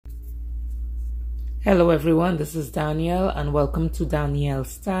Hello everyone, this is Danielle and welcome to Danielle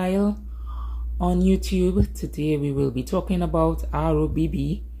Style on YouTube. Today we will be talking about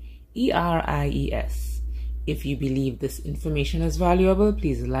RO.BB.ER.IES. If you believe this information is valuable,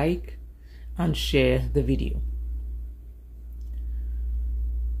 please like and share the video.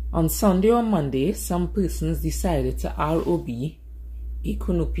 On Sunday or Monday, some persons decided to rob a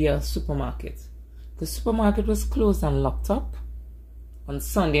Kunupia supermarket. The supermarket was closed and locked up on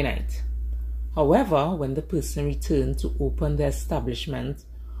Sunday night. However, when the person returned to open the establishment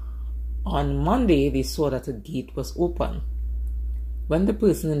on Monday, they saw that a gate was open. When the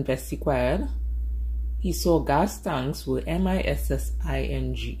person investigated, he saw gas tanks were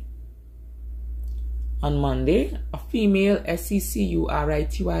MISSING. On Monday, a female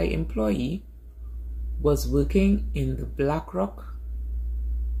SECURITY employee was working in the Black Rock,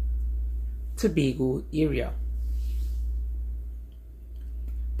 Tobago area.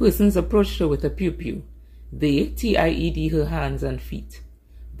 Persons approached her with a pew-pew. They TIED her hands and feet.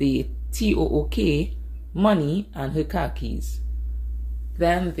 They TOOK money and her car keys.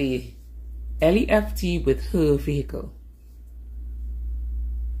 Then they LEFT with her vehicle.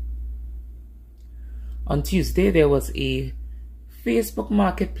 On Tuesday, there was a Facebook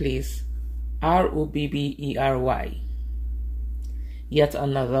marketplace, RO.BB.ER.Y. Yet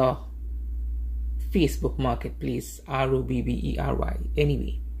another Facebook marketplace, RO.BB.ER.Y.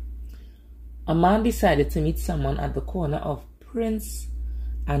 Anyway, a man decided to meet someone at the corner of Prince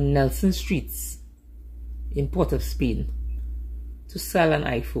and Nelson Streets in Port of Spain to sell an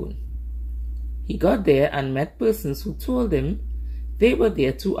iPhone. He got there and met persons who told him they were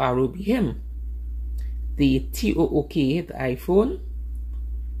there to ROB him. They TOOK the iPhone,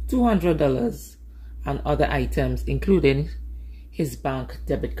 $200 and other items including his bank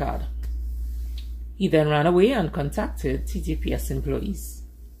debit card. He then ran away and contacted TTPS employees.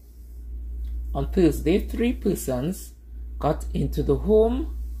 On Thursday, 3 persons got into the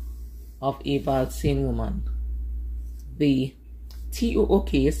home of a Valsane woman. They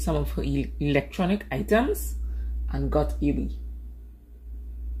TOOK some of her electronic items and got away.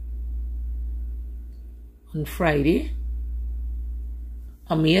 On Friday,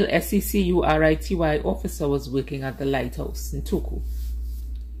 a male SECURITY officer was working at the lighthouse in Toko.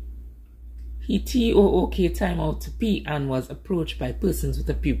 He TOOK time out to pee and was approached by persons with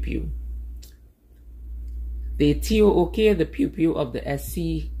a pew-pew. They TOOK the pew-pew of the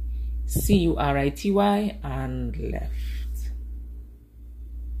SECURITY and left.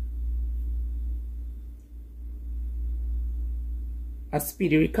 A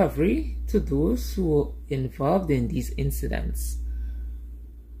speedy recovery to those who were involved in these incidents.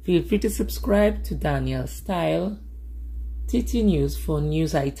 Feel free to subscribe to Danielle Style TT News for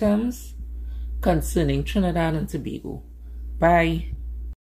news items concerning Trinidad and Tobago. Bye.